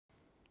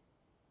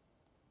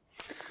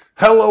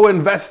Hello,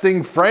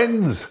 investing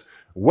friends.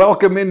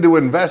 Welcome into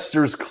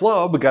Investors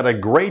Club. Got a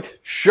great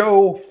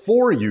show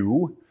for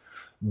you.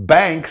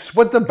 Banks,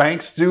 what the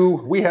banks do,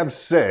 we have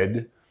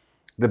said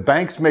the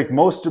banks make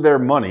most of their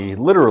money,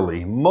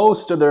 literally,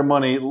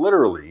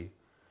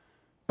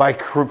 by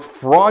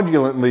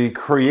fraudulently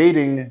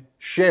creating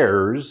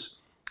shares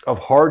of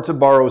hard to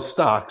borrow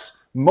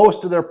stocks.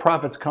 Most of their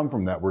profits come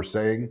from that, we're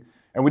saying,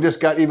 and we just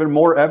got even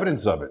more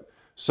evidence of it.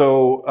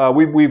 So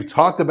we've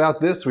talked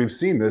about this, we've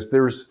seen this.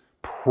 There's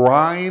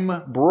prime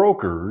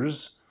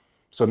brokers.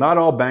 So not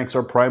all banks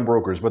are prime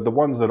brokers, but the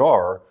ones that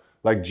are,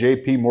 like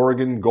JP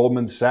Morgan,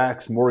 Goldman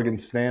Sachs, Morgan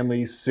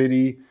Stanley,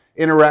 Citi,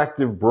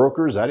 Interactive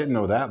Brokers. I didn't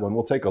know that one.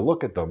 We'll take a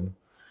look at them.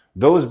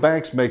 Those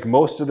banks make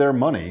most of their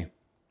money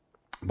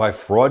by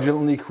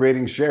fraudulently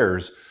creating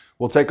shares.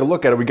 We'll take a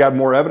look at it. We got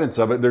more evidence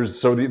of it.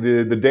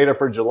 The data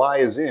for July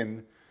is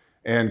in,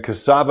 and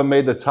Cassava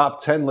made the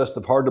top 10 list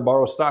of hard to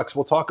borrow stocks.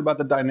 We'll talk about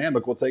the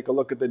dynamic. We'll take a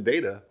look at the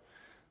data.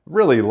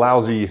 Really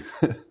lousy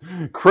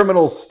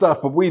criminal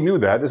stuff, but we knew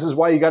that. This is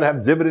why you got to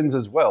have dividends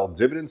as well.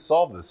 Dividends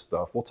solve this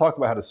stuff. We'll talk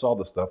about how to solve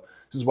this stuff.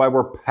 This is why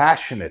we're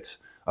passionate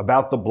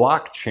about the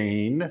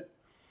blockchain.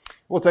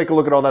 We'll take a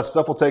look at all that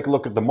stuff. We'll take a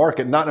look at the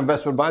market. Not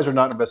investment advisor,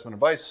 not investment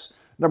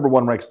advice.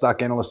 #1 ranked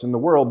stock analyst in the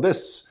world.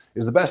 This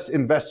is the best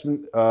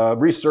investment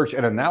research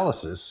and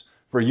analysis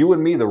for you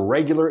and me, the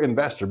regular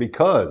investor,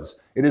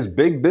 because it is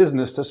big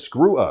business to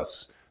screw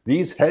us.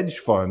 These hedge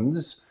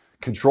funds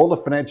control the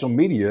financial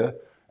media,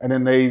 and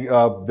then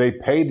they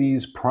pay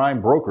these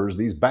prime brokers,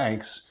 these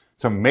banks,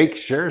 to make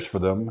shares for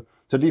them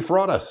to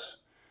defraud us.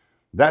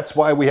 That's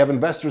why we have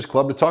Investors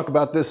Club to talk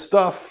about this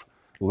stuff.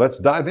 Let's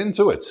dive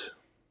into it.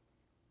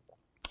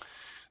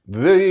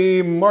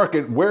 The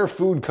market, where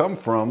food come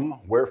from,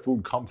 where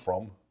you come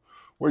from,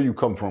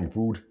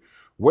 food.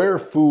 Where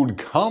food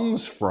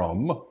comes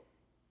from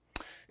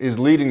is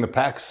leading the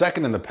pack,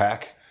 second in the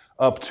pack,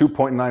 up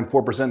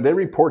 2.94%. They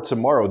report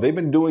tomorrow. They've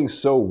been doing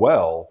so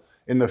well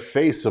in the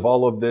face of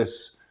all of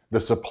this, the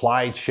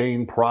supply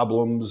chain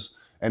problems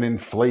and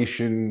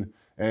inflation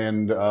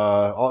and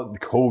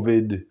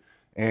COVID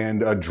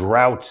and a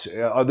drought.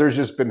 There's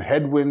just been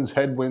headwinds,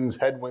 and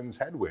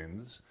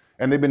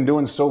they've been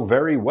doing so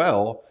very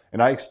well.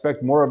 And I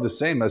expect more of the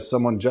same, as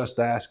someone just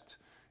asked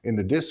in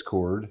the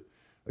Discord.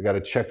 I got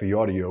to check the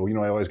audio. You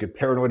know, I always get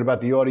paranoid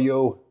about the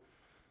audio.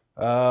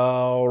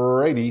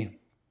 Alrighty.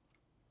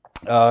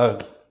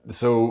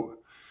 So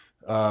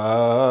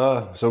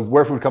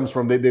where food comes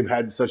from, they've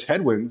had such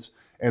headwinds.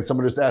 And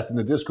someone just asked in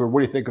the Discord, what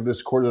do you think of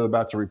this quarter they're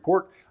about to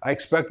report? I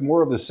expect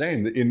more of the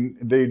same. It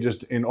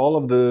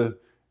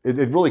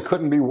really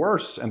couldn't be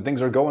worse, and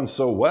things are going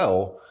so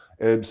well.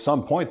 At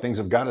some point, things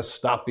have got to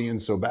stop being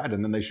so bad,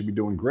 and then they should be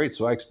doing great.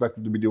 So I expect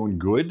them to be doing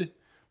good,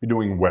 be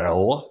doing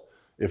well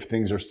if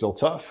things are still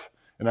tough,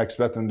 and I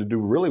expect them to do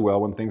really well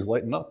when things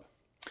lighten up.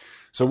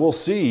 So we'll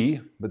see,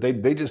 but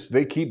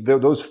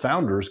those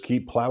founders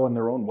keep plowing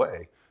their own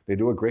way. They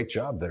do a great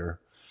job there.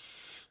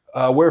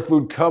 Where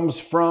food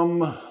comes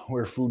from,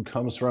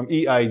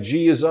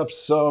 EIG is up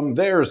some.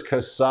 There's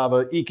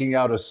Cassava eking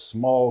out a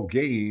small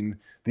gain.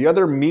 The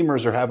other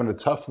memers are having a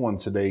tough one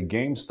today.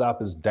 GameStop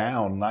is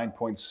down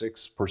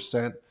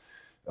 9.6%.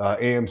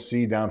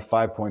 AMC down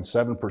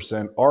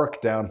 5.7%.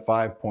 ARK down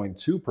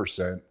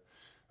 5.2%.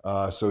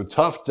 So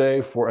tough day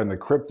and the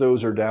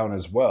cryptos are down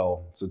as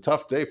well. It's a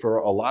tough day for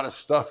a lot of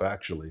stuff,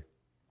 actually.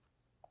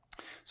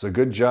 So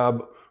good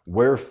job,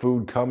 where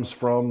food comes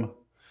from,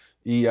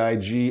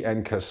 EIG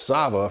and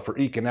Cassava, for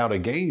eking out a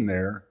gain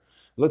there.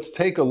 Let's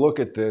take a look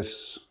at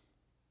this.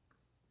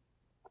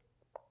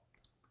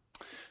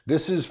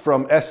 This is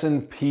from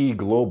S&P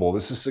Global.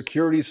 This is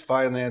Securities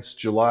Finance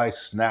July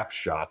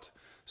snapshot.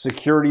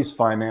 Securities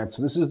Finance.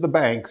 This is the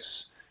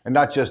banks, and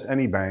not just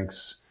any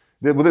banks.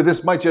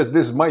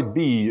 This might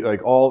be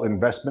like all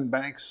investment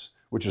banks,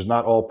 which is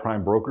not all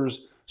prime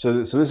brokers.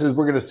 So we're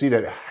going to see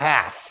that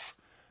half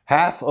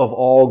of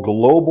all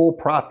global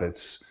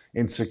profits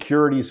in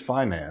securities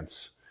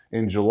finance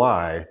in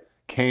July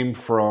came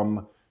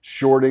from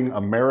shorting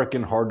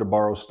American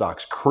hard-to-borrow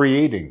stocks,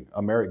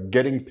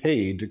 getting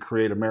paid to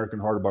create American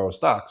hard-to-borrow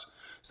stocks.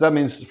 So that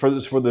means for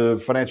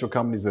the financial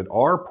companies that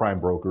are prime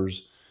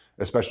brokers,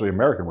 especially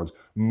American ones,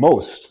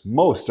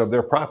 most of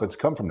their profits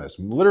come from this.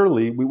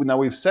 Literally,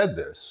 we've said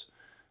this,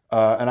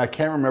 and I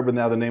can't remember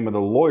now the name of the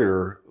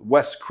lawyer,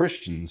 Wes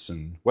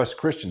Christensen,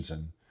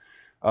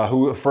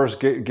 who first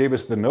gave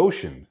us the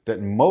notion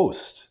that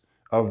most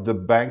of the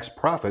bank's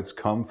profits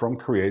come from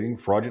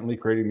fraudulently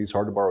creating these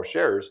hard-to-borrow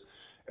shares.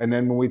 And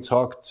then when we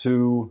talked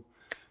to,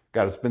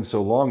 God, it's been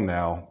so long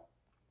now,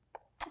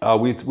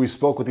 we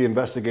spoke with the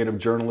investigative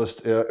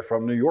journalist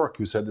from New York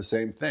who said the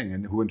same thing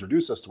and who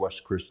introduced us to Wes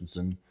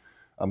Christensen.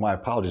 My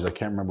apologies, I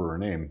can't remember her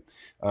name.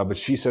 But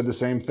she said the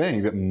same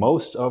thing, that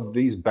most of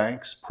these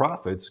banks'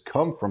 profits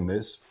come from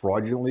this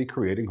fraudulently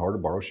creating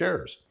hard-to-borrow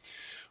shares.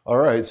 All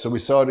right, so we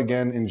saw it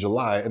again in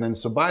July. And then,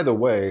 so by the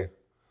way,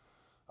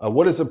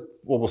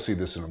 we'll see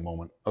this in a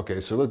moment. Okay,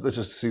 so let's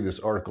just see this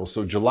article.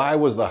 So July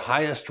was the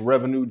highest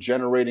revenue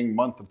generating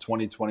month of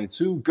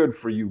 2022. Good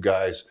for you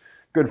guys.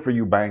 Good for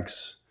you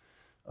banks.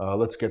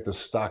 Let's get the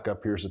stock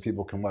up here so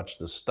people can watch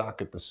the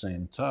stock at the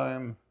same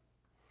time.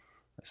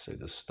 I say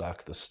the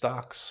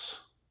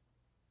stocks.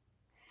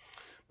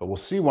 But we'll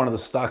see one of the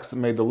stocks that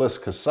made the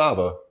list,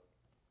 Cassava.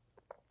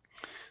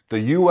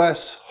 The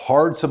U.S.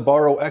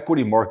 hard-to-borrow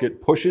equity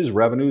market pushes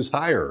revenues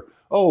higher.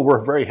 Oh,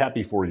 we're very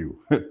happy for you.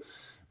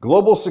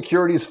 Global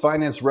securities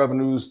finance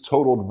revenues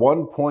totaled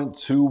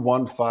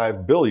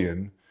 $1.215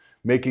 billion,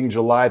 making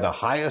July the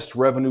highest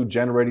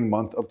revenue-generating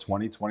month of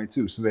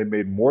 2022. So they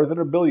made more than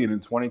 $1 billion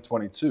in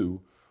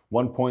 2022,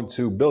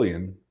 $1.2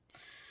 billion.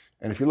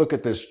 And if you look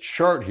at this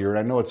chart here, and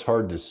I know it's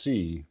hard to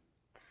see,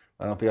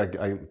 I don't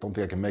think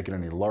I can make it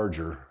any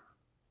larger.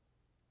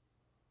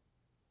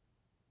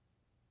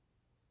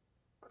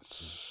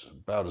 It's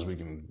about as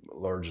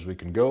large as we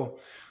can go.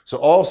 So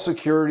all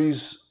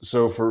securities,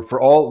 so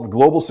for all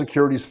global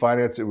securities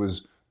finance,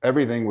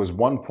 everything was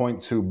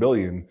 $1.2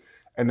 billion,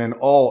 and then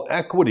all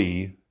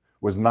equity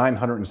was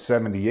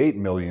 $978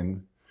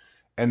 million,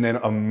 and then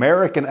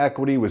American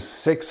equity was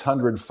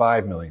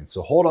 $605 million.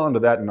 So hold on to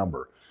that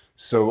number.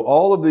 So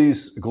all of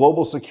these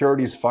global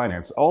securities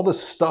finance, all the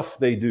stuff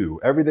they do,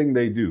 everything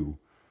they do,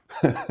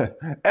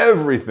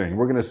 everything,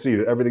 we're going to see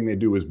that everything they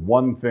do is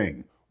one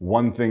thing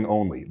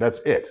only. That's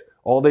it.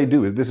 All they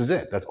do, this is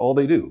it. That's all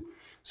they do.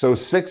 So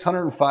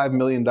 $605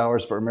 million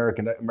for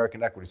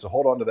American equity. So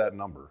hold on to that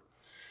number.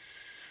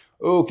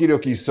 Okie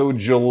dokie. So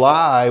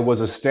July was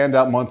a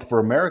standout month for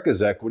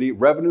America's equity.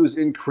 Revenues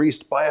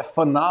increased by a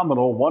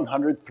phenomenal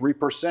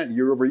 103%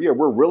 year over year.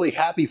 We're really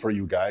happy for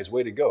you guys.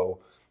 Way to go.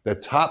 The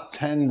top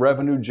 10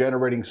 revenue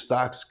generating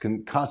stocks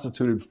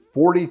constituted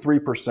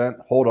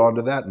 43%. Hold on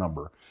to that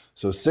number.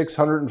 So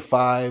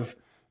 605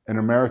 in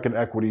American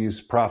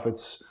equities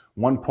profits,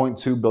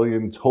 1.2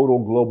 billion total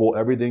global,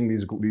 everything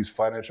these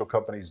financial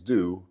companies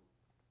do.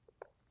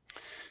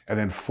 And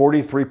then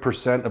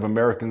 43% of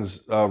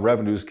Americans'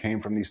 revenues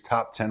came from these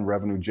top 10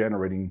 revenue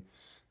generating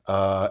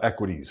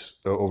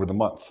equities over the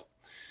month.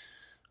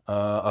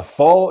 A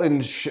fall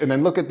in, and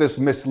then look at this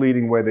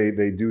misleading way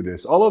they do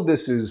this. All of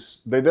this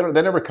is, they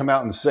never come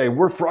out and say,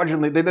 we're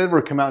fraudulently, they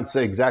never come out and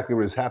say exactly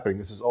what is happening.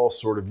 This is all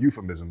sort of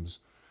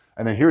euphemisms.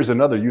 And then here's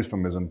another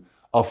euphemism.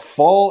 A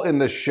fall in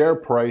the share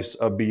price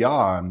of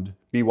Beyond,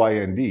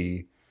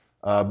 BYND,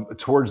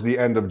 towards the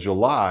end of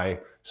July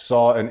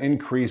saw an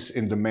increase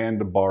in demand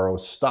to borrow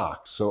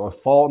stocks. So a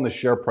fall in the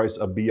share price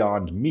of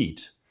Beyond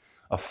Meat,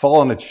 a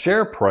fall in its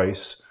share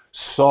price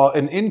saw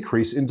an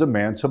increase in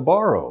demand to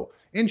borrow.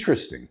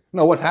 Interesting.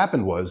 No, what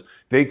happened was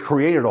they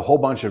created a whole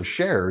bunch of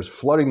shares,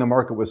 flooding the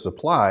market with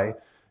supply,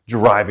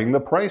 driving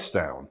the price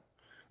down.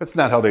 That's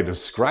not how they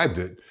described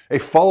it. A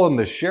fall in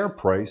the share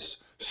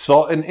price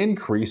saw an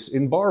increase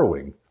in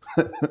borrowing.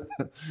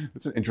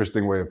 That's an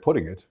interesting way of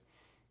putting it.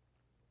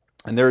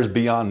 And there's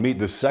Beyond Meat,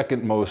 the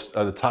second most,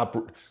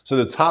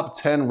 the top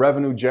 10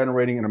 revenue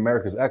generating in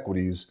America's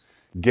equities: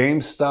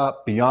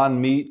 GameStop,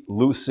 Beyond Meat,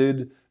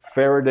 Lucid,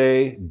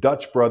 Faraday,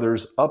 Dutch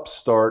Brothers,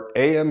 Upstart,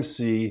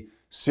 AMC,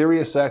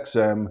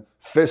 SiriusXM,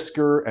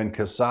 Fisker, and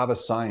Cassava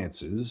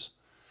Sciences.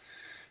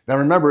 Now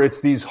remember,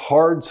 it's these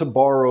hard to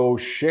borrow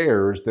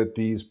shares that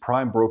these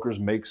prime brokers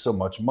make so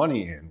much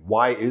money in.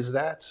 Why is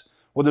that?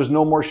 Well, there's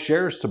no more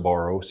shares to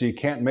borrow, so you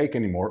can't make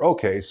any more.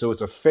 Okay, so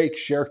it's a fake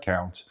share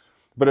count,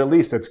 but at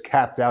least it's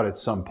capped out at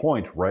some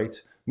point, right?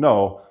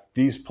 No,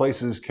 these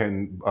places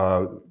can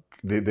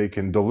they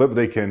can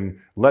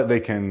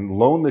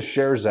loan the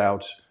shares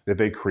out that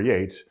they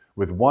create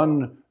with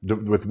one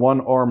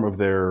arm of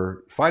their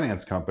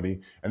finance company,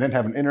 and then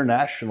have an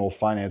international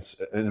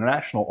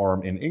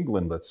arm in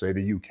England, let's say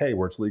the UK,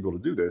 where it's legal to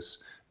do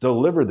this,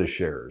 deliver the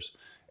shares.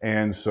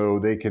 And so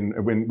they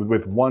can,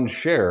 with one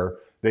share,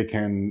 they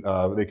can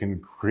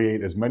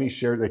create as many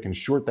shares. They can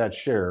short that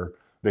share.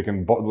 They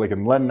can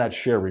lend that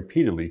share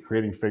repeatedly,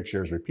 creating fake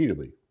shares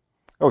repeatedly.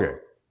 Okay.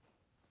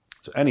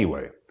 So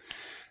anyway,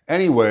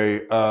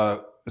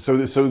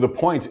 so the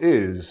point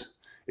is,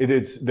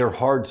 they're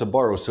hard to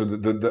borrow. So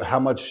how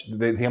much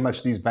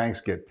these banks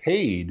get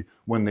paid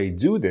when they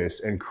do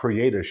this and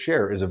create a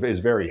share is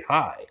very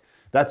high.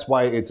 That's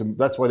why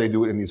they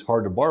do it in these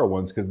hard to borrow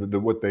ones, because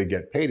what they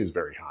get paid is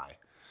very high.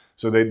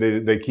 So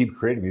they keep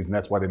creating these, and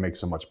that's why they make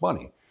so much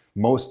money.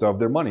 Most of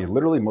their money,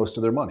 literally most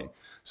of their money.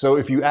 So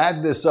if you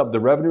add this up, the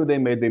revenue they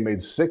made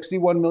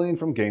 $61 million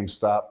from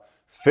GameStop,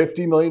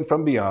 $50 million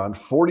from Beyond,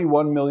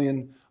 $41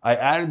 million. I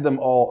added them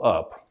all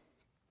up.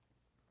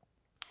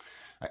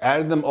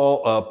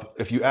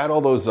 If you add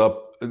all those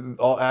up, I'm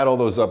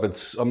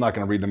not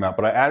going to read them out,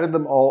 but I added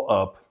them all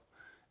up.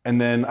 And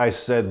then I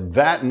said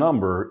that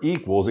number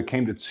equals, it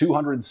came to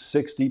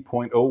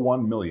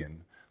 $260.01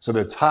 million. So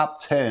the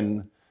top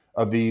 10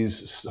 of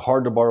these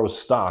hard to borrow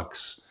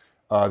stocks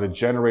that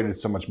generated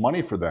so much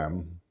money for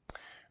them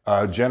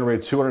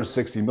generated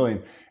 $260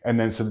 million. And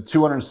then so the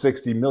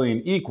 $260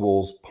 million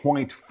equals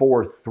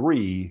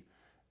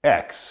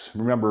 0.43x.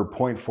 Remember,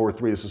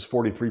 0.43, this is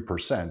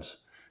 43%.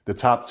 The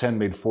top 10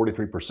 made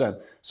 43%.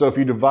 So if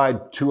you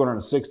divide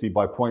 260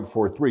 by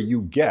 0.43,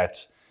 you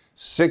get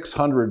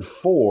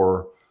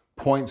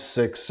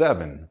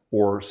 604.67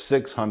 or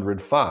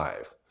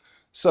 605.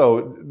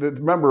 So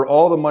remember,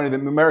 all the money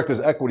that America's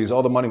equities,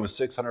 all the money was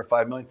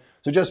 605 million.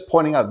 So just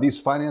pointing out, these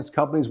finance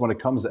companies, when it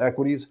comes to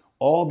equities,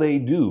 all they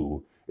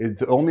do is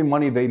the only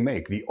money they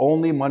make. The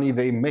only money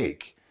they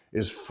make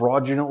is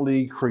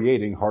fraudulently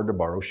creating hard to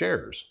borrow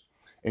shares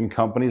in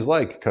companies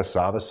like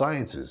Cassava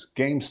Sciences,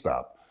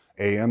 GameStop,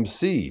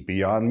 AMC,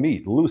 Beyond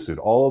Meat, Lucid,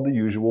 all of the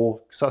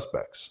usual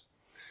suspects.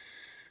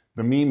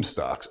 The meme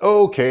stocks.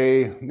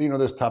 Okay,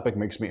 this topic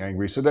makes me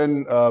angry. So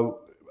then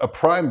a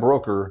prime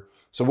broker.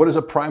 So what is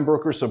a prime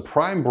broker? So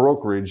prime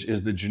brokerage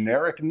is the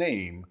generic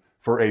name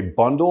for a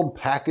bundled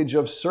package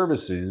of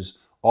services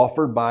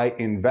offered by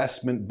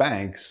investment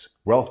banks,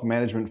 wealth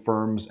management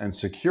firms, and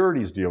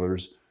securities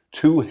dealers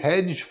to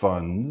hedge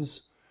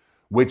funds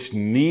which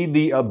need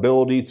the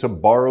ability to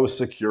borrow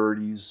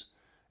securities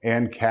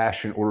and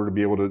cash in order to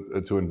be able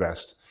to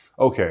invest.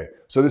 Okay,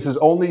 so this is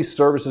only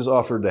services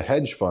offered to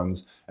hedge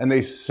funds, and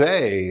they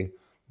say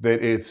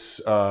that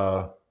it's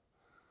a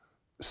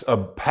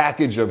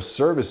package of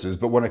services,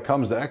 but when it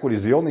comes to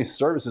equities, the only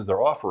services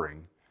they're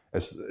offering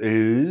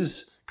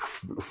is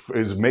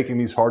making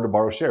these hard to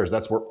borrow shares.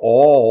 That's where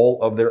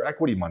all of their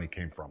equity money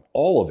came from.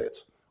 All of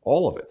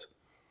it.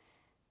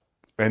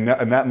 And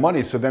that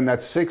money, so then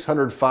that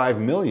 605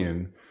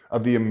 million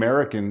of the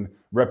American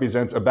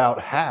represents about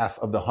half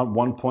of the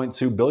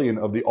 1.2 billion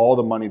of all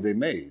the money they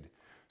made.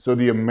 So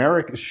the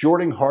American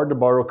shorting hard to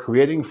borrow,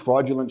 creating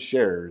fraudulent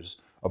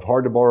shares of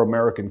hard to borrow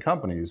American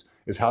companies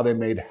is how they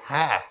made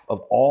half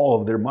of all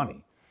of their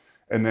money.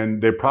 And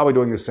then they're probably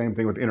doing the same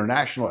thing with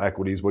international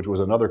equities, which was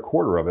another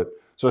quarter of it.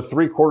 So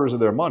 3/4 of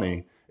their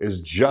money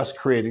is just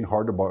creating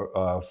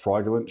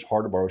fraudulent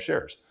hard to borrow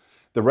shares.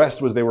 The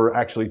rest was they were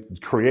actually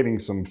creating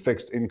some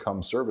fixed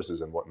income services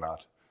and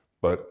whatnot.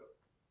 But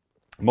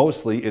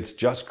mostly it's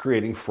just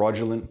creating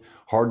fraudulent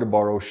hard to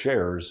borrow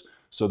shares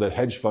so that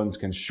hedge funds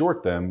can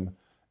short them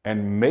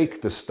and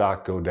make the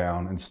stock go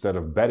down instead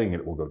of betting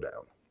it will go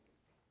down.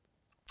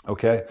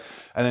 Okay,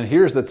 and then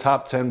here's the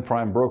top 10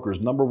 prime brokers.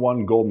 Number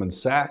 1, Goldman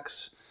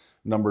Sachs.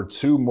 Number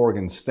 2,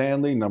 Morgan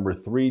Stanley. Number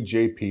 3,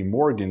 JP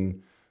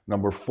Morgan.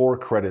 Number 4,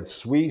 Credit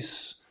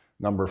Suisse.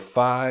 Number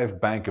 5,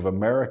 Bank of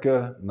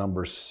America.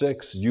 Number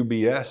 6,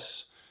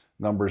 UBS.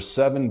 Number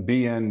 7,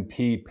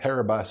 BNP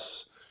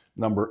Paribas.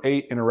 Number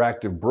 8,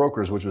 Interactive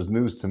Brokers, which was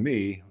news to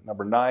me.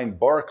 Number 9,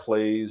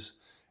 Barclays.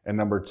 And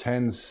number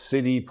 10,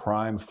 Citi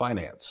Prime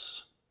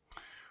Finance.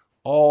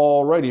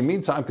 Alrighty,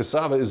 meantime,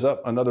 Cassava is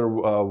up another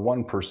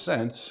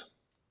 1%.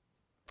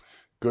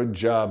 Good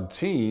job,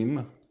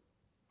 team.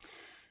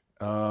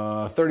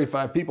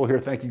 35 people here.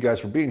 Thank you guys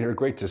for being here.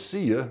 Great to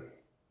see you.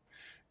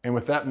 And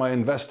with that, my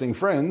investing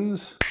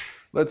friends,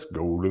 let's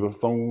go to the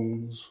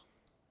phones.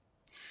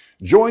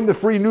 Join the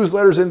free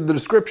newsletters in the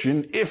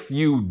description if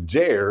you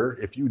dare.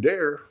 If you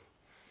dare.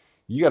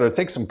 You got to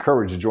take some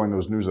courage to join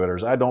those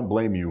newsletters. I don't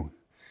blame you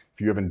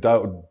if you haven't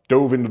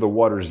dove into the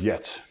waters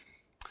yet.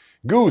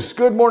 Goose,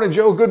 good morning,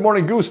 Joe. Good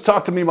morning, Goose.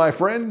 Talk to me, my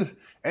friend.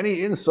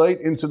 Any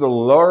insight into the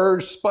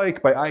large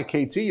spike by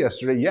IKT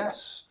yesterday?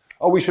 Yes.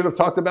 Oh, we should have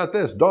talked about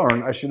this.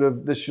 Darn,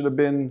 this should have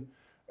been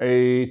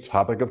a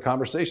topic of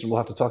conversation. We'll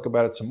have to talk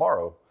about it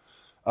tomorrow.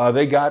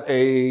 They got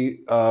a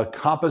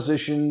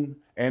composition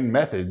and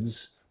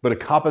methods, but a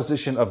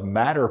composition of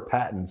matter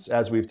patents,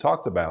 as we've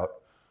talked about,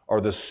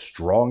 are the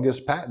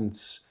strongest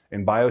patents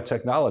in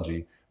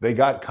biotechnology. They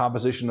got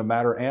composition of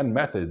matter and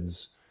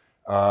methods.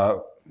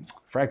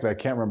 Frankly, I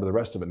can't remember the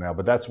rest of it now,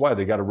 but that's why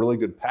they got a really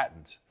good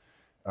patent.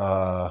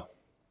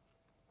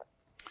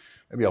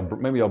 Maybe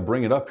I'll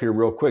bring it up here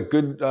real quick.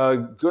 Good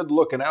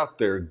looking out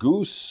there,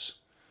 Goose.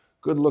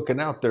 Good looking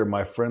out there,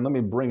 my friend. Let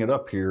me bring it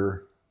up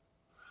here.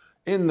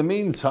 In the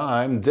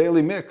meantime,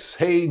 Daily Mix.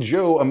 Hey,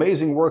 Joe,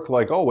 amazing work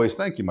like always.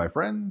 Thank you, my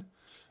friend.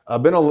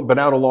 I've been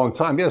out a long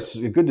time. Yes,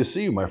 good to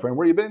see you, my friend.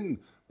 Where you been?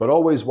 But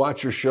always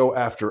watch your show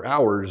after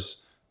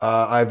hours.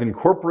 I've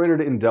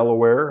incorporated it in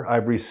Delaware.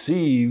 I've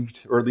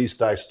received, or at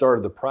least I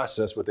started the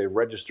process with a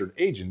registered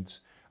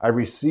agent.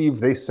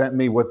 They sent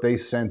me what they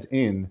sent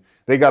in.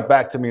 They got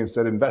back to me and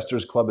said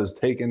Investors Club is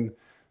taken.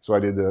 So I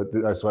did.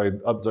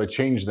 I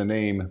changed the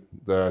name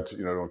to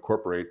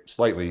incorporate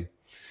slightly.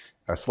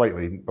 I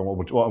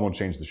won't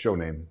change the show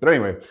name. But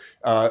anyway,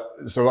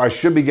 so I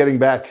should be getting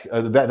back.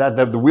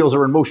 The wheels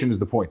are in motion is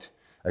the point.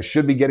 I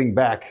should be getting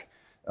back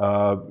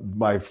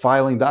my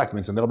filing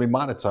documents, and that'll be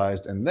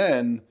monetized, and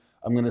then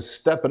I'm going to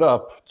step it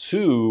up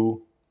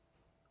to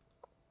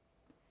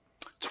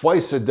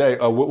twice a day.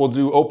 We'll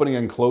do opening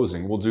and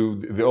closing. We'll do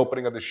the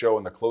opening of the show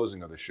and the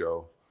closing of the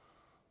show.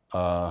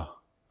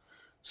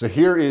 So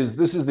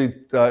this is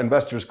the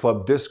Investors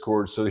Club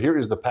Discord. So here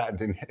is the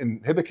patent.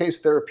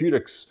 Inhibicase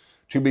Therapeutics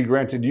to be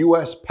granted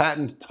U.S.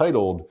 patent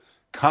titled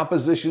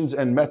Compositions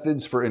and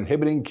Methods for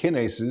Inhibiting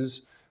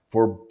Kinases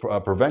for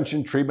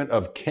Prevention, Treatment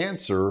of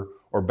Cancer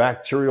or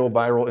Bacterial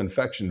Viral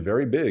Infection.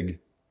 Very big.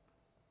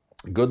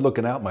 Good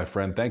looking out, my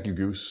friend. Thank you,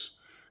 Goose.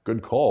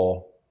 Good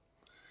call.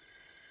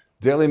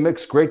 Daily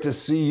Mix, great to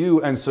see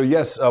you. And so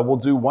yes, we'll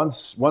do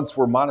once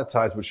we're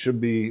monetized, which should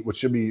be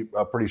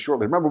pretty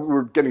shortly. Remember, we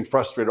were getting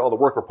frustrated. All the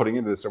work we're putting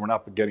into this, and we're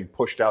not getting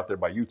pushed out there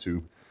by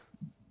YouTube.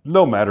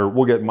 no matter,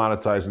 we'll get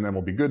monetized and then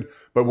we'll be good.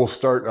 But we'll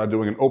start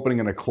doing an opening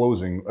and a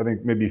closing. I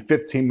think maybe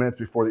 15 minutes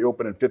before the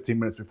open and 15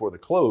 minutes before the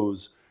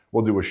close,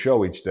 we'll do a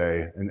show each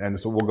day. And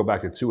so we'll go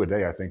back to 2 a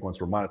day, I think,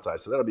 once we're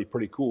monetized. So that'll be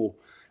pretty cool.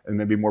 And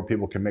maybe more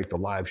people can make the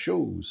live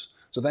shows.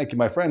 So thank you,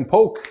 my friend.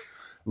 Poke,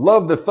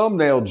 love the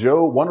thumbnail,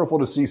 Joe. Wonderful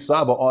to see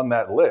Sava on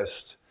that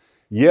list.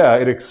 Yeah,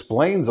 it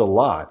explains a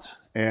lot.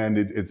 And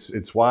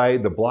it's why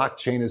the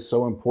blockchain is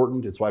so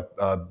important. It's why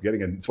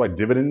it's why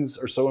dividends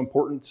are so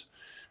important.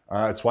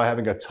 It's why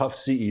having a tough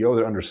CEO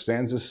that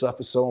understands this stuff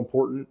is so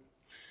important.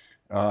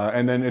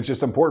 And then it's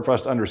just important for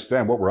us to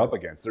understand what we're up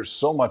against. There's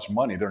so much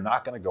money. They're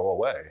not going to go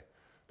away.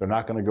 They're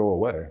not going to go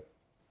away.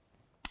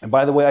 And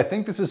by the way, I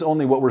think this is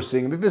only what we're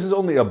seeing. This is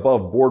only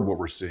above board what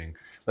we're seeing.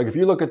 Like if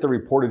you look at the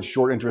reported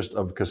short interest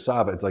of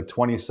Cassava, it's like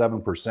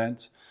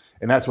 27%.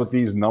 And that's what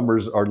these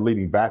numbers are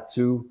leading back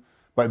to.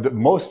 But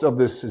most of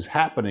this is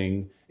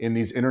happening in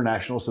these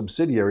international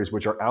subsidiaries,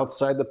 which are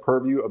outside the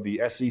purview of the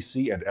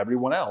SEC and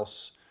everyone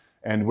else.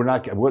 And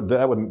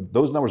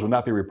those numbers would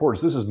not be reported.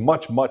 So this is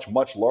much, much,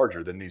 much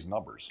larger than these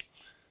numbers.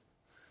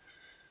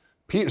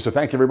 Peter, so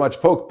thank you very much,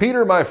 Poke.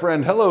 Peter, my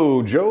friend,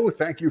 hello, Joe.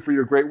 Thank you for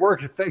your great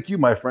work. Thank you,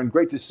 my friend.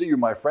 Great to see you,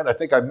 my friend. I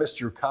think I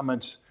missed your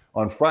comments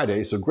on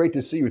Friday, so great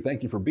to see you.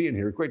 Thank you for being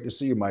here. Great to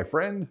see you, my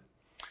friend.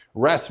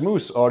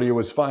 Rasmus, audio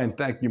was fine.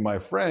 Thank you, my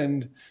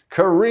friend.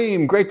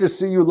 Kareem, great to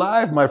see you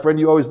live, my friend.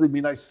 You always leave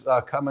me nice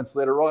comments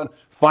later on.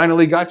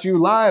 Finally got you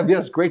live.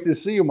 Yes, great to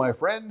see you, my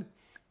friend.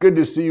 Good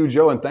to see you,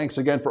 Joe, and thanks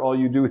again for all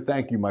you do.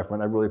 Thank you, my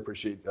friend. I really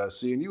appreciate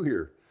seeing you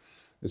here.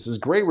 This is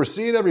great. We're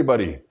seeing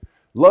everybody.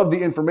 Love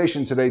the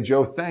information today,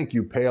 Joe. Thank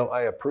you, Pale.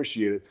 I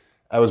appreciate it.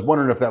 I was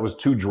wondering if that was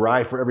too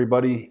dry for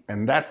everybody,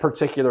 and that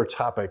particular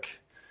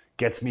topic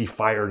gets me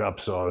fired up.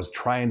 So I was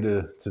trying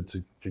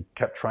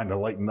kept trying to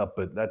lighten up,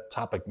 but that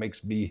topic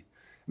makes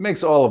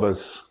all of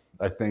us,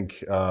 I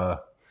think,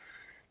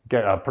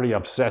 get pretty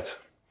upset.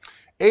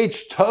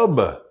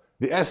 H-Tub,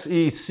 the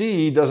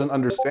SEC doesn't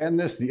understand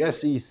this. The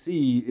SEC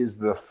is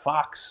the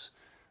fox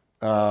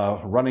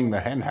running the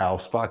hen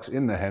house, fox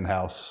in the hen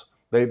house.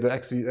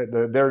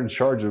 They're in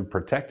charge of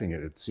protecting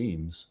it, it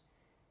seems.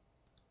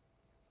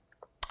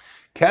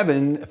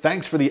 Kevin,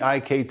 thanks for the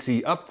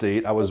IKT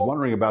update. I was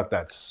wondering about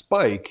that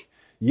spike.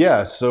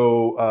 Yeah,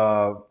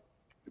 so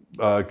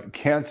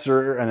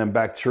cancer and then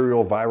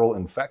bacterial viral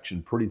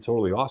infection, pretty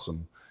totally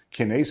awesome.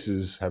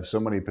 Kinases have so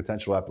many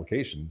potential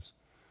applications.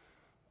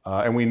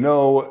 And we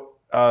know,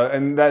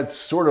 and that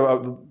sort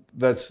of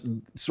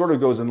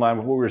goes in line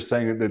with what we were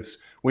saying.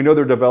 We know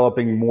they're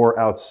developing more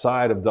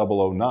outside of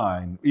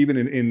 009. Even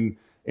in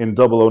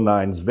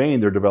 009's vein,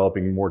 they're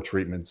developing more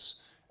treatments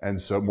and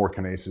so more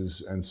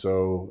kinases. And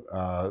so,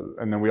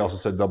 and then we also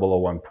said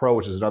 001 Pro,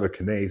 which is another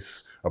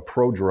kinase, a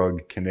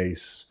pro-drug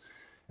kinase.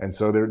 And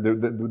so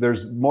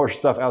there's more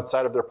stuff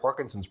outside of their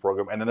Parkinson's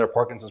program, and then their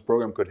Parkinson's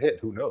program could hit.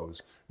 Who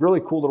knows?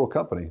 Really cool little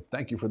company.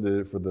 Thank you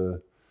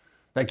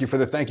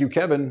thank you,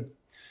 Kevin.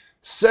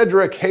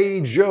 Cedric,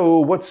 hey Joe,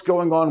 what's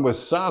going on with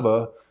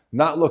Sava?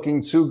 Not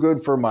looking too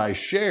good for my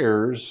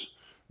shares.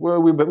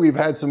 Well, we've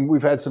had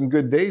some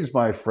good days,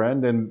 my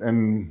friend,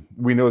 and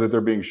we know that they're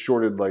being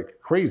shorted like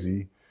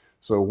crazy.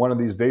 So one of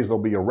these days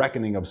there'll be a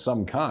reckoning of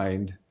some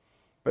kind.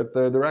 But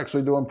they're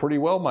actually doing pretty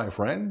well, my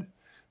friend.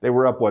 They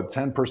were up, what,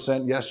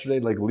 10% yesterday,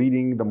 like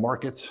leading the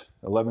market.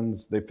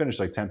 They finished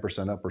like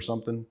 10% up or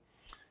something.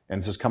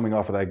 And this is coming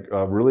off of that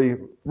really,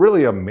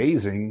 really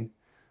amazing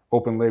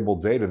open label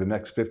data. The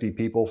next 50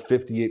 people,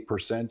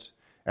 58%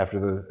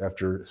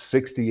 after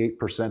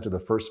 68% of the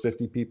first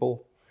 50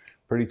 people.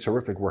 Pretty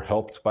terrific. We're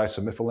helped by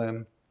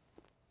Semifilam.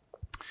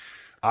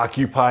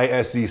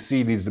 Occupy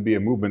SEC needs to be a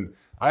movement.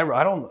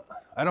 I don't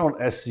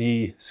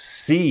see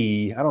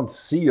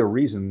a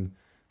reason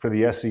for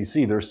the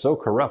SEC. They're so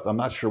corrupt. I'm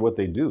not sure what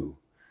they do.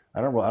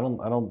 I don't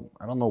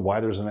know why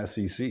there's an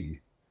SEC.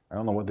 I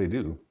don't know what they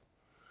do.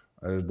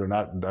 They're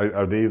not.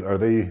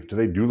 Do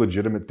they do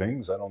legitimate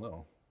things? I don't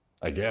know.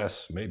 I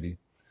guess maybe.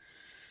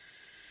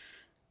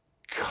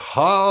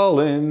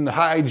 Colin,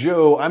 hi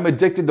Joe. I'm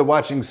addicted to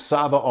watching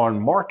Sava on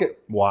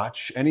Market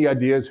Watch. Any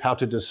ideas how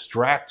to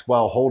distract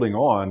while holding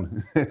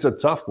on? It's a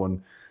tough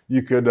one.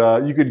 You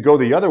could go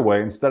the other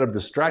way instead of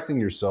distracting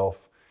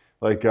yourself.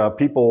 Like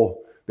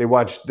people, they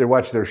watch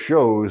their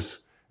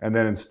shows, and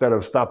then instead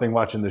of stopping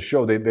watching the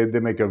show, they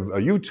make a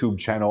YouTube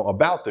channel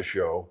about the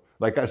show.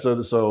 Like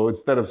so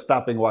instead of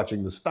stopping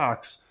watching the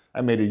stocks,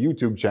 I made a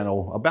YouTube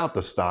channel about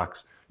the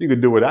stocks. You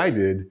could do what I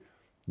did,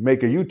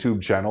 make a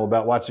YouTube channel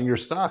about watching your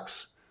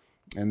stocks,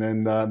 and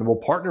then we'll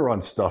partner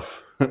on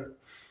stuff.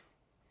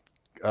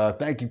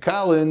 Thank you,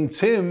 Colin.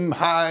 Tim,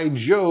 hi,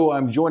 Joe.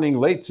 I'm joining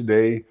late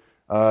today.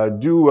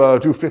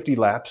 Do 50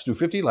 laps. Do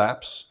 50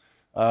 laps.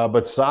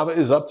 But Sava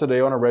is up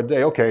today on a red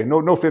day. Okay,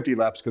 no 50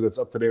 laps because it's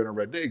up today on a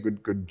red day.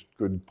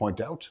 Good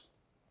point out.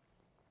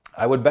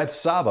 I would bet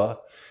Sava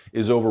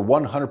is over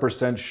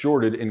 100%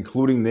 shorted,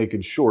 including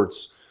naked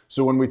shorts.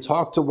 So when we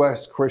talk to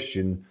West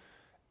Christian,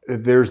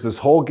 there's this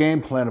whole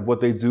game plan of what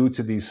they do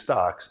to these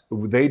stocks.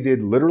 They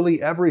did literally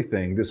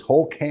everything, this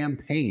whole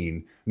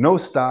campaign. No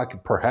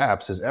stock,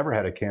 perhaps, has ever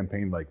had a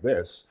campaign like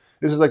this.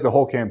 This is like the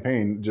whole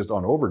campaign just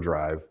on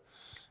overdrive.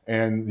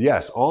 And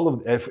yes,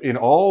 in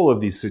all of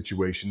these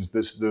situations,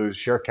 the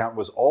share count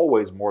was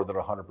always more than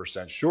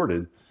 100%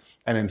 shorted.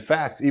 And in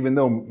fact, even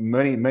though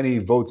many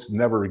votes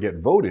never get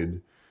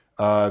voted,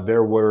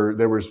 there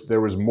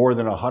was more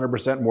than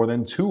 100%, more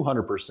than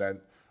 200%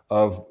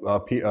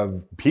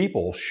 of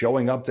people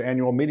showing up to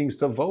annual meetings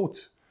to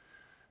vote.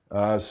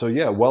 So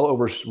yeah, well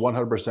over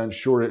 100%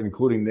 shorted,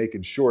 including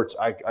naked shorts.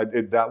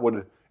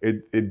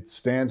 It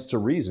stands to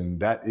reason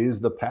that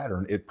is the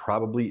pattern. It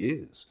probably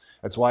is.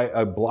 That's why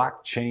a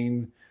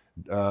blockchain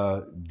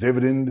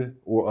dividend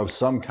or of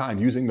some kind,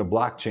 using the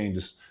blockchain,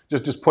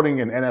 just putting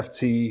an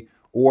NFT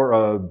or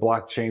a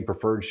blockchain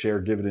preferred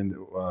share dividend,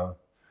 a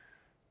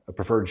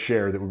preferred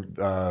share that would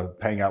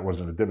paying out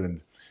wasn't a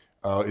dividend,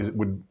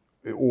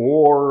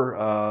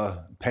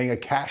 paying a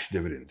cash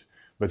dividend.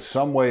 But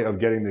some way of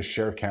getting this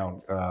share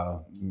count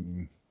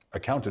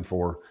accounted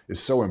for is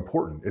so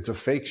important. It's a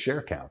fake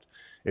share count.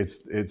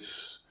 It's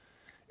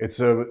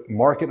a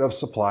market of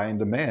supply and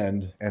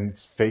demand, and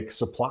it's fake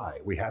supply.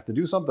 We have to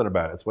do something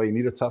about it. That's why you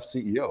need a tough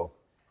CEO.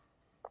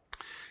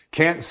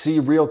 Can't see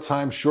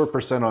real-time short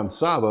percent on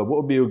Saba.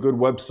 What would be a good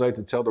website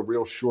to tell the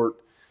real short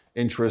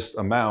interest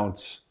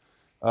amounts?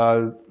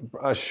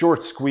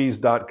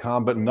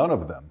 Shortsqueeze.com, but none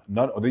of them.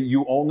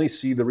 You only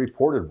see the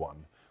reported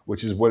one,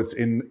 which is what's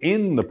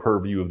in the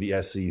purview of the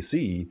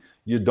SEC.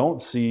 You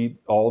don't see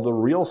all the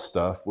real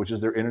stuff, which is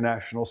their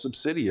international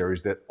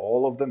subsidiaries that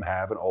all of them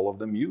have and all of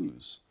them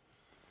use.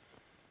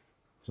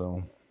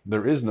 So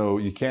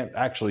you can't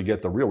actually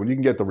get the real one. You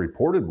can get the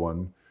reported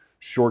one,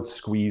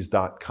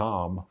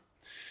 shortsqueeze.com.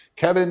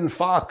 Kevin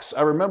Fox,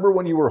 I remember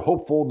when you were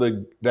hopeful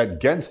that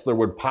Gensler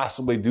would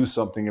possibly do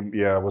something.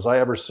 Yeah, was I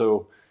ever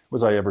so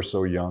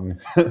young?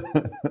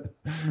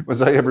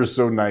 Was I ever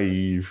so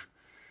naive?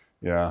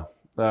 Yeah.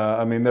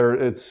 I mean,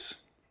 it's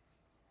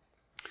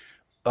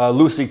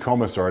Lucy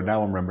Commissar,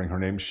 now I'm remembering her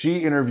name.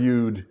 She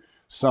interviewed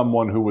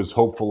someone who was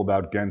hopeful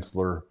about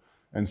Gensler.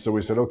 And so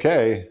we said,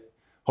 okay,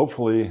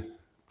 hopefully,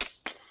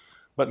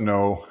 but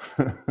no,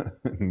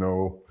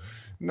 no.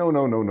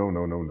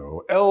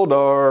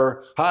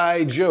 Eldar,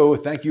 hi, Joe.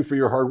 Thank you for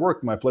your hard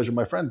work. My pleasure,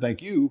 my friend.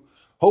 Thank you.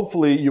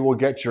 Hopefully you will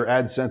get your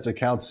AdSense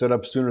account set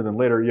up sooner than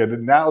later. Yeah,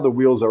 now the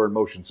wheels are in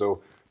motion.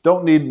 So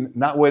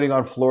not waiting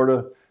on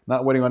Florida,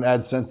 not waiting on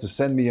AdSense to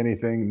send me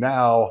anything.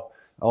 Now,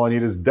 all I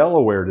need is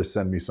Delaware to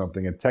send me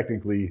something, and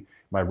technically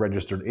my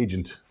registered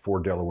agent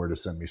for Delaware to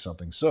send me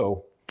something.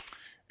 So,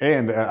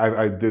 and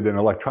I did an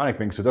electronic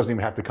thing, so it doesn't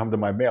even have to come to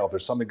my mail. If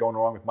there's something going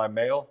wrong with my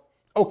mail,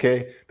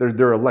 okay,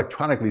 they're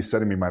electronically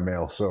sending me my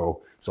mail.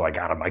 So I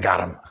got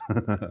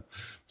them.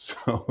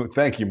 So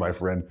thank you, my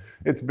friend.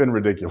 It's been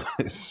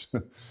ridiculous.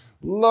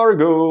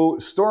 Largo,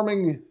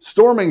 storming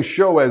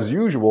show as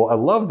usual. I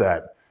love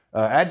that.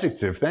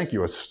 Adjective, thank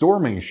you. A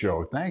storming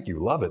show. Thank you.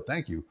 Love it.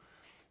 Thank you.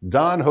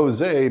 Don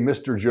Jose,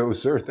 Mr. Joe,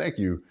 sir. Thank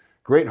you.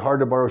 Great hard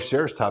to borrow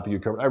shares topic you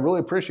covered. I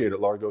really appreciate it,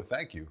 Largo.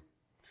 Thank you.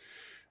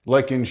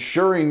 Like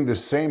insuring the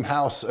same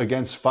house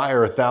against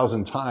fire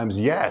 1,000 times.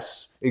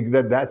 Yes,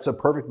 that's a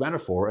perfect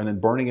metaphor. And then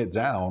burning it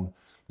down,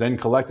 then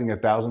collecting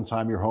 1,000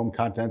 times your home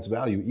contents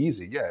value.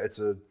 Easy. Yeah,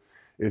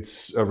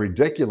 it's a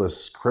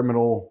ridiculous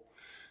criminal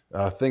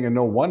thing. And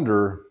no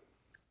wonder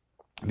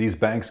these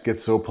banks get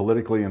so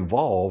politically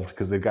involved,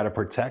 because they've got to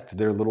protect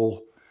their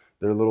little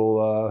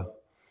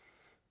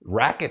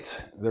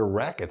racket. Their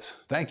racket.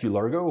 Thank you,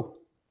 Largo.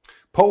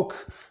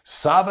 Poke,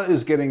 Saba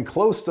is getting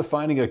close to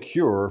finding a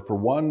cure for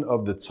one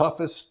of the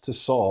toughest to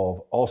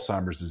solve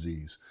Alzheimer's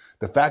disease.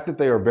 The fact that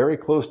they are very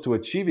close to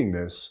achieving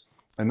this,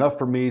 enough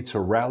for me to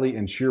rally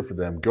and cheer for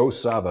them. Go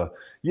Saba.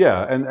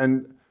 Yeah,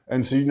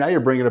 and so now you're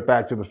bringing it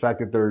back to the fact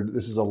that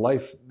this is a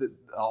life.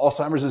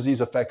 Alzheimer's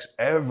disease affects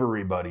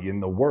everybody in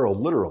the world,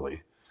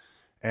 literally.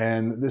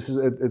 And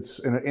it's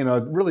in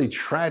a really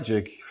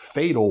tragic,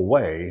 fatal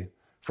way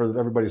for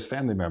everybody's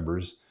family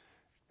members.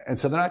 And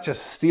so they're not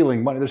just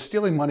stealing money; they're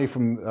stealing money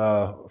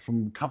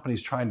from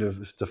companies trying to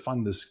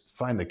find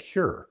the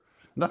cure.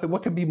 Nothing.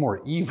 What could be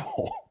more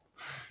evil?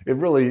 It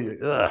really,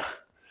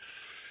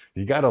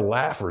 you got to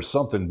laugh or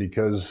something,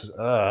 because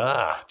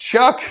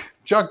Chuck,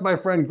 my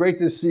friend, great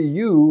to see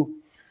you.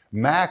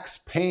 Max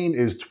Payne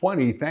is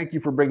 20. Thank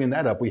you for bringing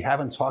that up. We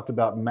haven't talked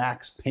about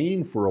Max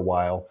Payne for a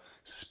while.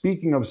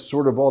 Speaking of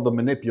sort of all the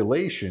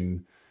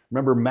manipulation,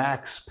 remember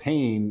Max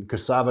Payne,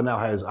 because Saba now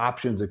has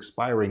options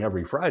expiring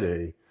every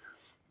Friday.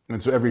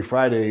 And so every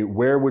Friday,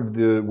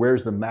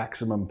 where's the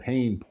maximum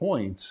pain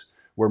points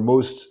where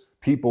most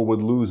people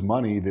would lose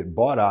money that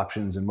bought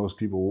options, and most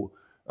people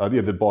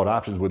that bought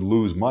options would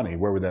lose money?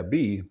 Where would that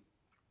be?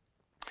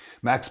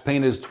 Max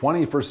Payne is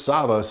 20 for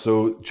Saba.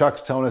 So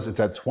Chuck's telling us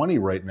it's at 20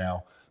 right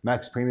now.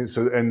 Max Payne is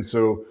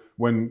so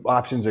when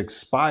options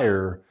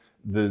expire,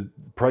 the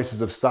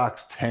prices of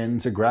stocks tend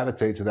to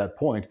gravitate to that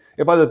point.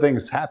 If other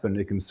things happen,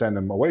 it can send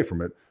them away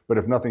from it. But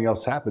if nothing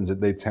else happens,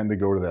 they tend to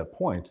go to that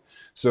point.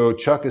 So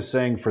Chuck is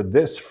saying for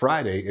this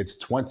Friday, it's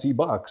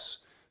 $20.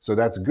 So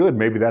that's good.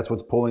 Maybe that's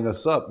what's pulling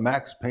us up.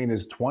 Max Payne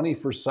is 20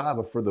 for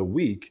Saba for the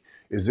week.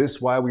 Is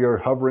this why we are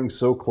hovering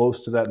so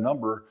close to that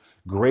number?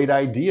 Great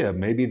idea.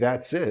 Maybe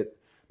that's it.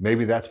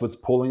 Maybe that's what's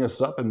pulling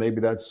us up, and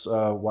maybe that's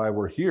why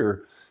we're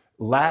here.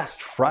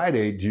 Last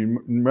Friday, do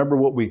you remember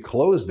what we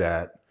closed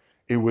at?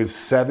 It was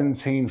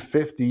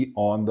 1750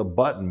 on the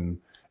button.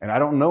 And I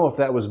don't know if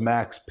that was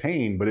Max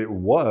Payne, but it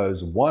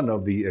was one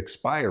of the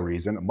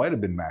expiries, and it might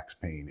have been Max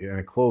Payne, and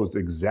it closed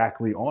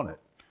exactly on it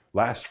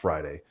last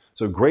Friday.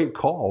 So great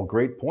call,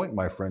 great point,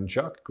 my friend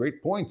Chuck,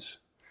 great point.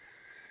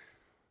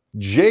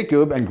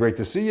 Jacob, and great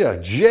to see you.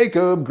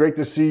 Jacob, great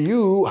to see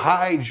you.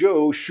 Hi,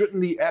 Joe. Shouldn't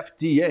the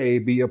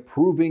FDA be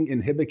approving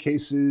inhibit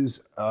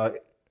cases,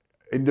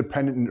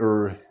 independent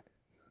or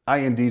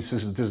INDs?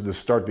 This is to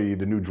start the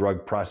new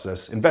drug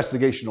process,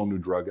 investigational new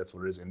drug, that's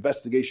what it is,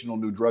 investigational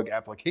new drug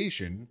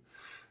application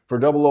for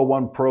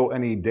 001 Pro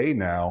any day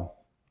now.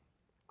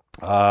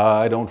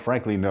 I don't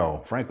frankly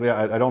know. Frankly,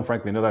 I don't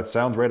frankly know. That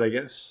sounds right, I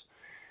guess.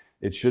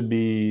 It should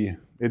be,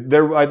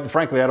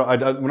 frankly,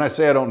 when I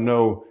say I don't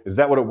know, is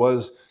that what it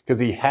was? Because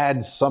he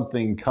had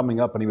something coming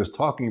up and he was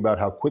talking about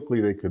how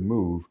quickly they could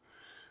move.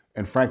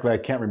 And frankly, I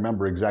can't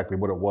remember exactly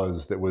what it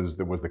was that was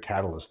the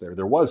catalyst there.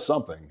 There was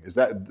something.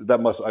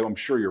 I'm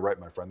sure you're right,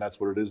 my friend. That's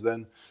what it is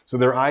then. So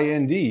their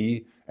IND,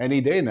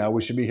 any day now,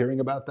 we should be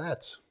hearing about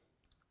that.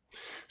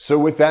 So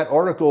with that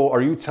article,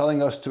 are you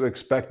telling us to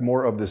expect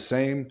more of the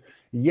same?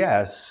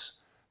 Yes.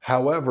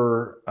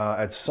 However,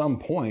 at some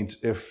point,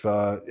 if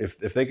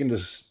they can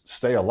just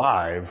stay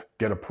alive,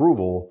 get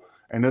approval,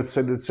 and let's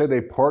say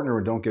they partner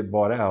and don't get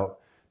bought out,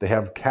 they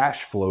have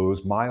cash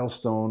flows,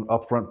 milestone,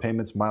 upfront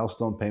payments,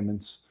 milestone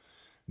payments.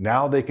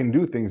 Now they can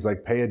do things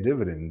like pay a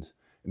dividend.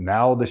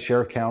 Now the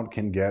share count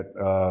can get,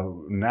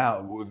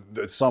 now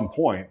at some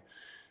point,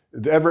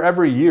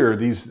 every year,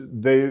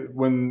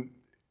 when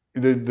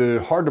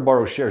the hard to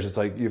borrow shares, it's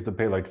like you have to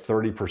pay like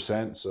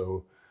 30%.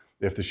 So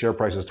if the share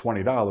price is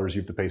 $20,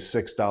 you have to pay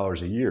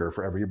 $6 a year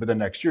for every year. But then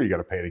next year you got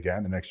to pay it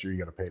again. The next year you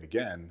got to pay it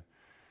again.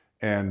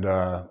 And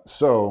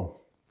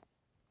so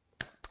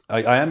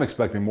I am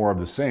expecting more of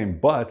the same.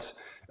 But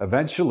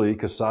eventually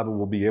Cassava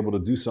will be able to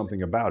do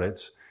something about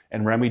it.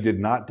 And Remy did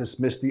not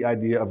dismiss the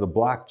idea of the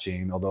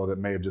blockchain, although that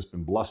may have just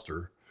been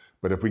bluster.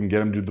 But if we can get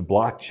them to do the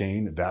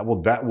blockchain, that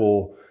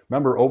will.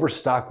 Remember,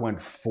 Overstock went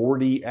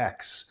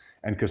 40x,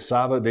 and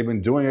Cassava, they've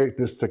been doing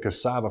this to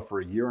Cassava for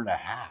a year and a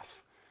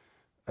half.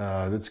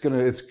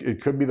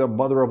 It could be the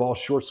mother of all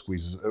short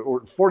squeezes.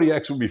 Or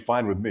 40x would be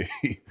fine with me.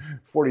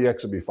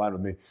 40x would be fine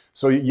with me.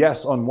 So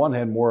yes, on one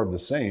hand, more of the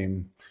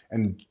same.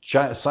 And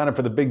sign up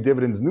for the Big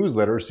Dividends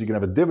newsletter so you can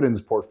have a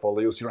dividends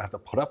portfolio so you don't have to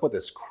put up with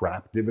this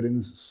crap.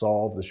 Dividends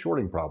solve the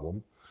shorting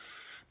problem.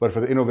 But for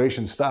the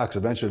innovation stocks,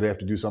 eventually they have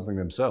to do something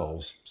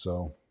themselves.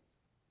 So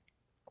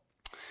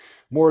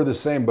more of the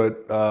same,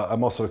 but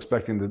I'm also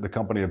expecting the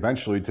company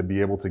eventually to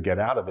be able to get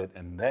out of it,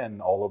 and then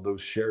all of those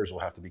shares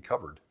will have to be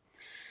covered.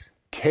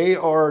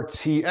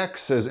 KRTX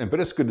says,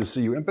 Impetus, good to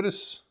see you,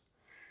 Impetus.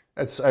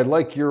 I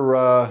like your,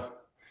 I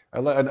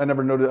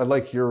never noted, I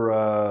like your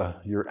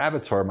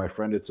avatar, my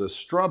friend. It's a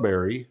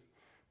strawberry,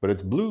 but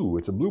it's blue.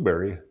 It's a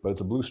blueberry, but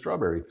it's a blue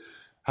strawberry.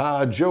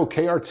 Joe,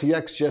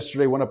 KRTX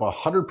yesterday went up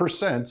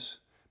 100%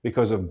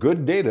 because of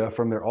good data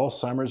from their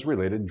Alzheimer's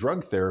related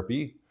drug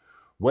therapy.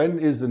 When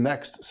is the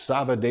next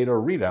SAVA data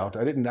readout?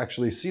 I didn't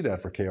actually see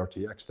that for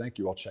KRTX. Thank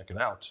you. I'll check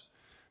it out.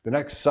 The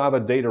next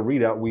SAVA data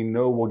readout, we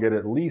know we'll get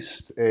at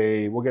least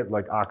we'll get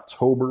like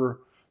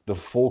October, the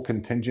full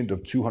contingent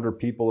of 200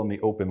 people in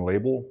the open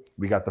label.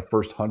 We got the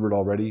first 100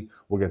 already.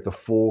 We'll get the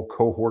full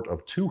cohort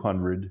of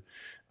 200.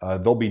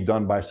 They'll be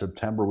done by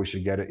September. We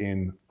should get it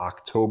in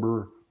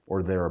October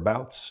or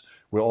thereabouts.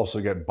 We'll also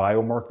get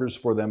biomarkers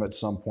for them at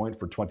some point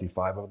for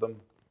 25 of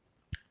them.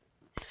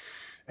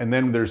 And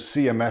then there's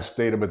CMS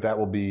data, but that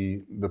will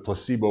be the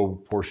placebo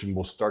portion.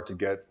 Will start to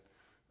get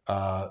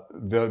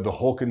the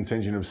whole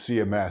contingent of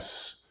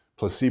CMS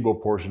placebo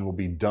portion will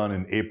be done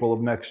in April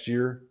of next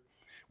year.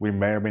 We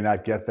may or may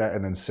not get that,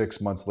 and then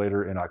 6 months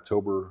later in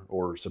October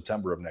or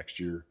September of next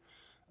year,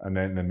 and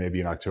then maybe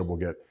in October we'll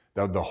get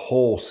the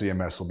whole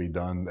CMS will be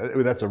done.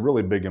 That's a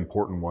really big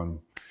important one,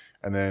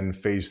 and then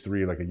phase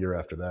 3 like a year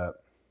after that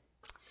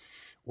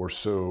or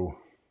so.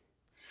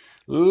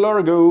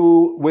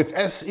 Largo, with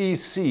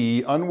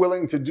SEC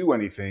unwilling to do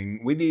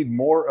anything, we need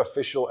more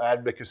official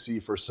advocacy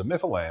for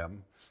Simifalam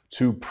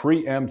to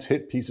preempt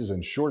hit pieces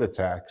and short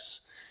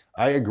attacks.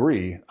 I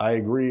agree.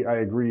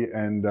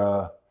 And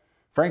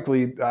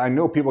frankly, I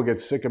know people get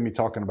sick of me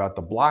talking about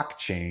the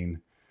blockchain,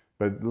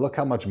 but look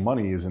how much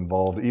money is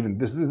involved. Even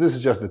this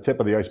is just the tip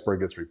of the iceberg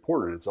that's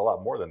reported. It's a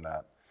lot more than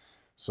that.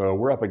 So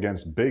we're up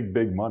against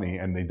big money,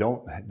 and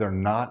they're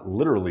not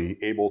literally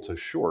able to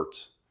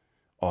short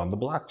on the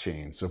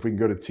blockchain. So if we can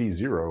go to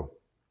T0,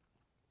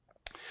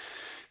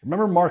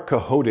 remember Mark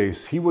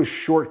Cahodes, he was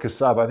short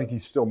Cassava. I think he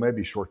still may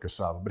be short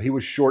Cassava, but he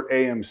was short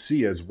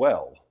AMC as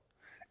well.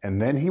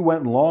 And then he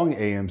went long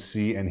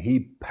AMC, and he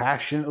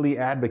passionately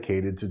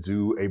advocated to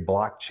do a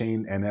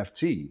blockchain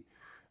NFT,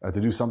 to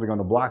do something on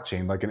the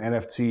blockchain, like an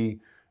NFT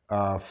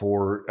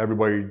for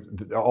everybody,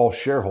 all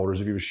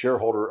shareholders. If you're a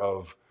shareholder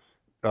of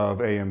of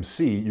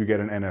AMC, you get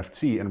an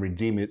NFT and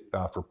redeem it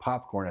for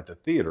popcorn at the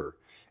theater.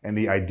 And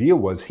the idea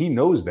was, he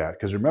knows that,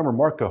 because remember,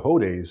 Mark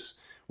Cohodes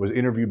was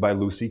interviewed by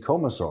Lucy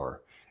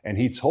Commissar, and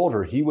he told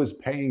her he was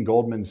paying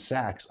Goldman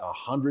Sachs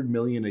 $100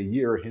 million a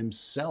year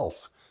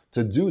himself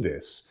to do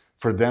this,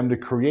 for them to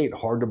create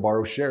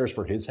hard-to-borrow shares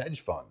for his hedge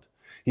fund.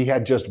 He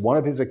had just one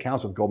of his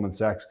accounts with Goldman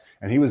Sachs,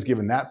 and he was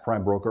giving that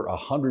prime broker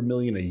 $100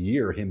 million a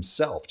year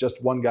himself.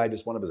 Just one guy,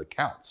 just one of his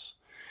accounts.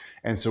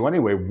 And so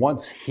anyway,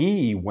 once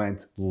he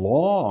went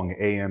long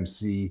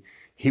AMC,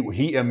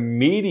 he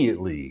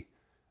immediately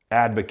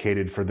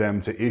advocated for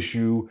them to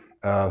issue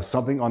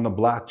something on the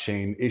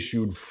blockchain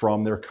issued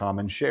from their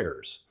common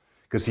shares,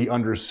 because he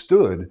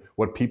understood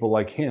what people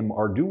like him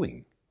are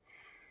doing.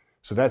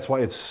 So that's why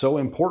it's so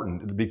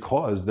important,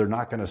 because they're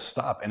not going to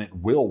stop, and it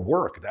will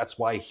work. That's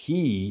why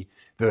he,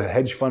 the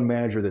hedge fund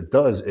manager that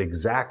does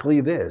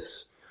exactly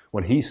this,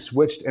 when he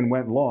switched and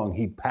went long,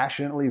 he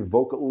passionately,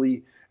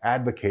 vocally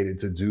advocated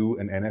to do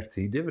an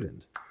NFT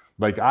dividend,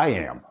 like I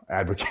am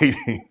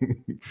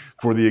advocating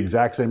for the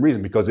exact same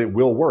reason, because it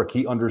will work.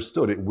 He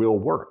understood it will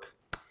work.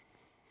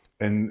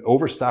 And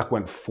Overstock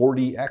went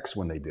 40x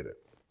when they did it.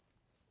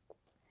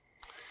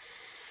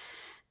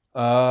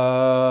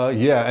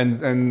 Yeah,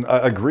 and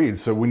agreed.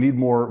 So we need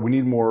more. We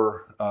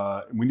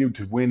need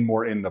to win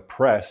more in the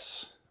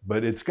press,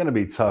 but it's going to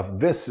be tough.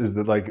 This is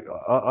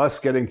us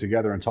getting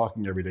together and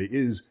talking every day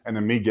is, and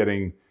then me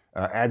getting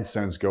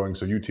AdSense going,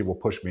 so YouTube will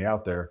push me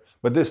out there.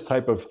 But this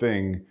type of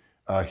thing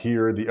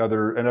here, the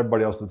other, and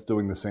everybody else that's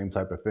doing the same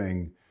type of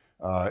thing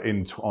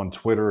on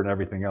Twitter and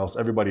everything else,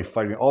 everybody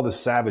fighting, all the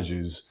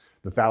savages,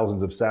 the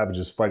thousands of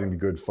savages fighting the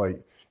good fight,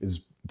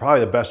 is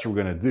probably the best we're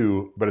going to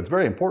do. But it's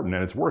very important,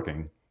 and it's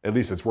working. At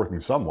least it's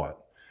working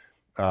somewhat.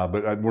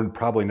 But we're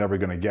probably never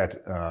going to get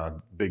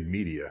big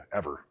media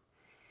ever.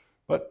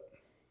 But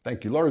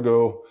thank you,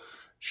 Largo.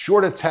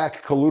 Short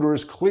attack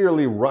colluders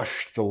clearly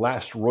rushed the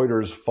last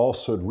Reuters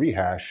falsehood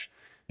rehash.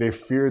 They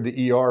feared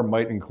the ER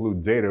might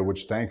include data,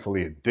 which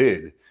thankfully it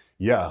did.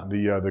 Yeah,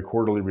 the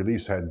quarterly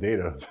release had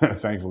data.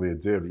 Thankfully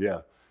it did. Yeah,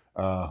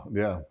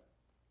 yeah.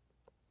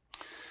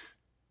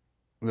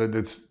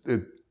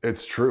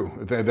 It's true.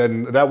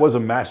 Then that was a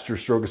master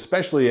stroke,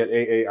 especially at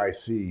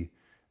AAIC.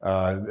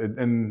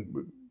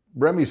 And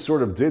Remy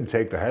sort of did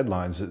take the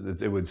headlines,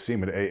 it would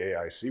seem, at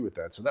AAIC with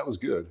that. So that was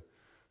good.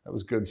 That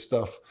was good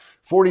stuff.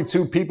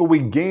 42 people we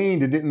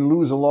gained and didn't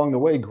lose along the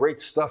way. Great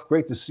stuff.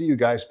 Great to see you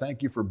guys.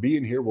 Thank you for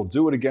being here. We'll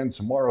do it again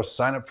tomorrow.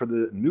 Sign up for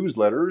the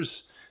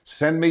newsletters.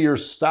 Send me your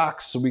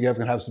stocks so we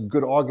can have some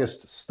good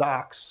August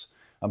stocks.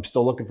 I'm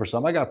still looking for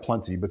some. I got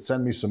plenty, but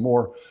send me some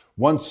more.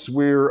 Once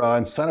we're,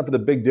 and sign up for the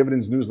Big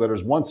Dividends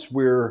newsletters. Once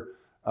we're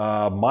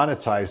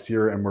monetized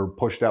here and we're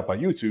pushed out by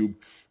YouTube,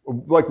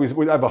 like we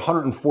have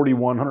 141,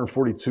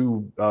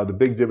 142, the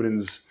Big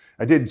Dividends.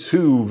 I did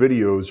 2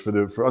 videos I'm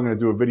going to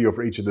do a video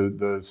for each of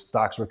the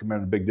stocks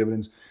recommended Big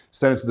Dividends,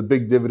 send it to the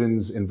Big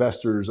Dividends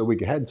investors a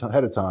week ahead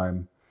of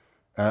time,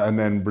 and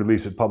then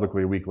release it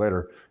publicly a week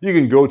later. You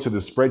can go to the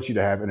spreadsheet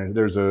I have, and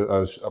there's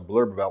a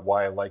blurb about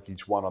why I like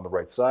each one on the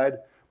right side.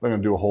 I'm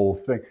going to do a whole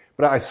thing.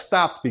 But I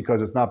stopped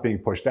because it's not being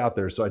pushed out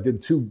there. So I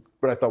did 2,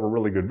 what I thought were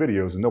really good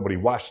videos, and nobody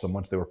watched them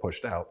once they were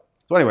pushed out.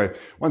 So anyway,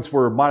 once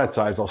we're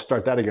monetized, I'll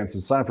start that again. So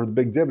sign up for the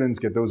Big Dividends,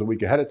 get those a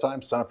week ahead of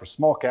time. Sign up for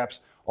small caps.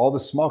 All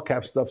the small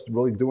cap stuff's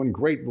really doing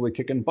great, really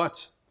kicking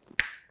butt.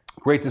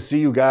 Great to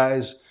see you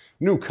guys.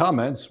 New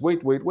comments.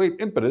 Wait,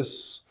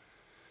 impetus.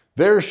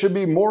 There should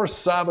be more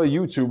Saba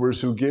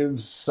YouTubers who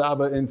gives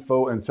Saba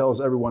info and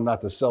tells everyone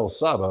not to sell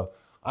Saba.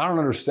 I don't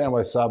understand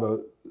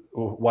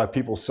why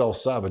people sell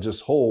Saba.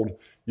 Just hold,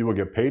 you will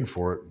get paid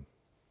for it.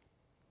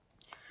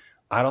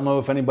 I don't know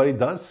if anybody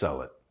does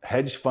sell it.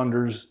 Hedge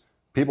funders,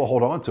 people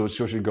hold on to it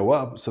so it should go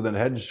up. So then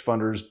hedge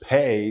funders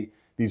pay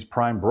these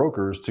prime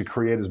brokers to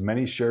create as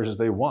many shares as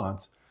they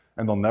want,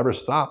 and they'll never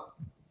stop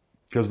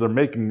because they're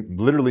making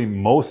literally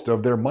most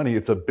of their money.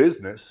 It's a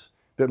business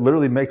that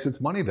literally makes its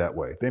money that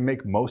way. They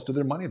make most of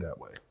their money that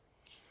way.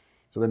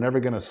 So they're never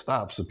going to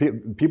stop. So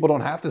people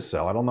don't have to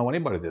sell. I don't know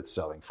anybody that's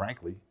selling,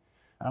 frankly.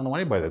 I don't know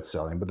anybody that's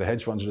selling, but the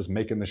hedge funds are just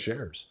making the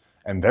shares.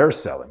 And they're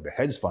selling. The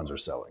hedge funds are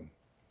selling.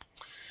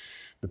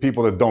 The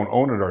people that don't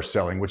own it are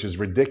selling, which is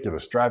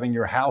ridiculous. Driving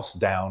your house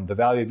down, the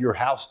value of your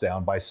house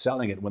down by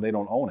selling it when they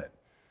don't own it.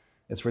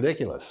 It's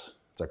ridiculous.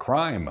 It's a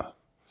crime.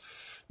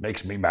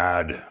 Makes me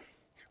mad.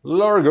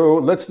 Largo,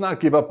 let's not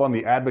give up on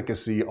the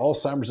advocacy.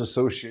 Alzheimer's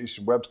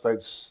Association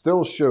website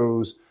still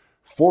shows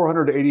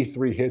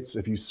 483 hits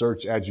if you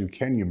search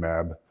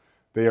aducanumab.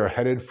 They are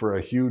headed for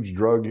a huge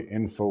drug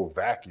info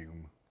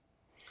vacuum.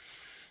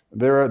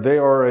 They're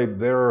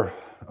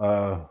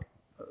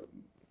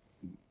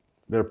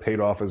paid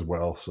off as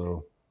well.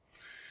 So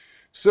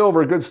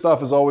Silver, good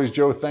stuff as always,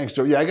 Joe. Thanks,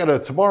 Joe. Yeah,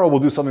 tomorrow we'll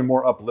do something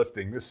more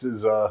uplifting. This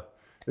is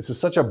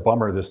such a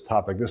bummer, this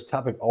topic. This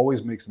topic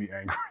always makes me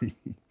angry.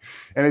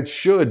 And it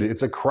should.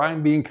 It's a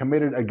crime being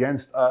committed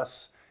against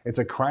us. It's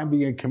a crime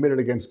being committed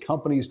against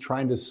companies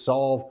trying to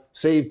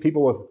save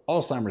people with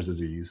Alzheimer's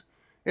disease.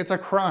 It's a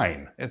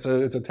crime. It's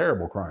a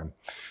terrible crime.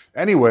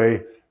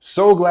 Anyway,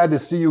 So glad to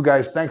see you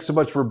guys. Thanks so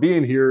much for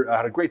being here. I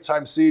had a great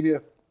time seeing you.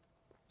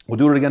 We'll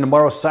do it again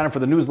tomorrow. Sign up for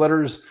the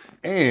newsletters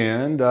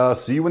and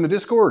see you in the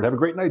Discord. Have a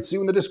great night. See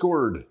you in the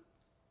Discord.